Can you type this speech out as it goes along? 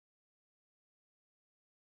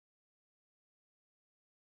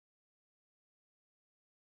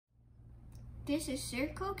This is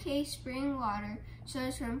Circle K spring water,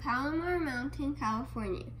 sourced from Palomar Mountain,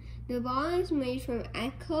 California. The bottle is made from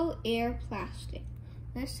AquaIon plastic.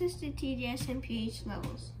 Let's test the TDS and pH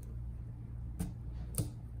levels.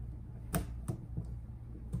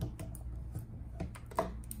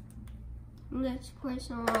 Let's pour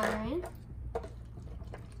some water in.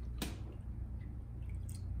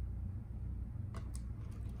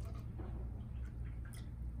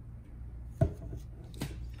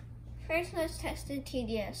 First, let's test the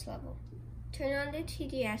TDS level. Turn on the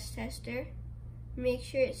TDS tester, make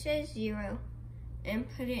sure it says 0, and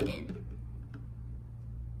put it in.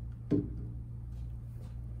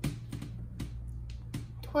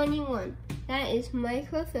 "21. That is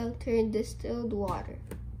microfiltered distilled water.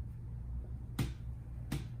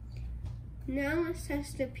 Now let's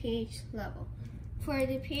test the pH level. For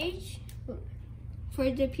the pH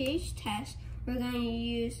test, we're going to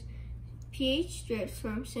use pH strips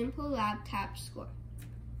from Simple Lab Tap Score.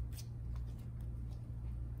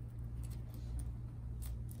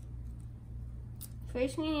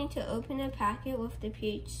 First, we need to open the packet with the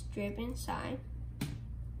pH strip inside.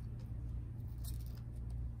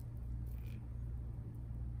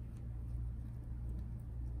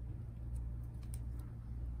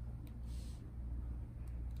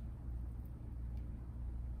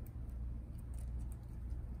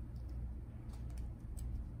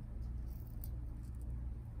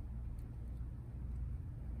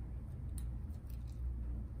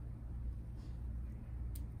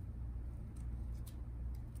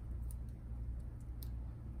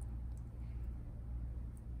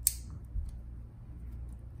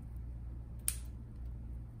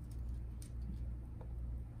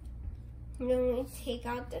 Then we take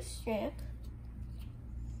out the strip,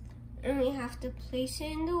 and we have to place it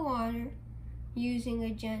in the water using a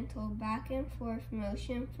gentle back and forth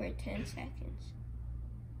motion for 10 seconds.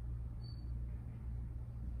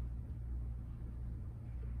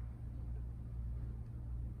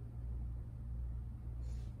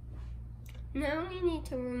 Now we need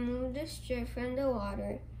to remove the strip from the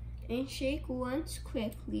water and shake once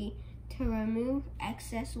quickly to remove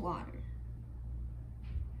excess water.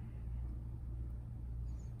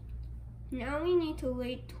 Now we need to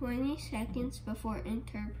wait 20 seconds before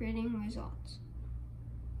interpreting results.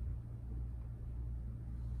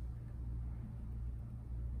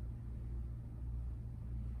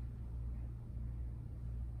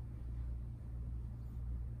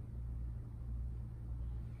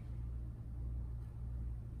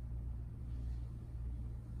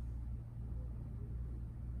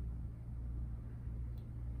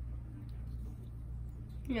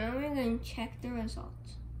 Now we're going to check the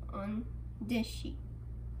results on this sheet.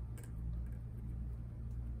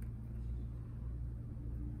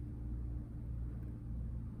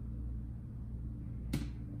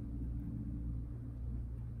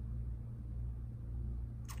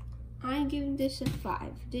 I give this a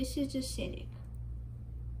 5. This is acidic.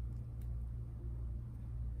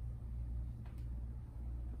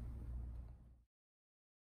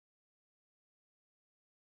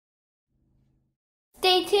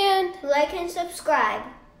 Stay tuned, like and subscribe.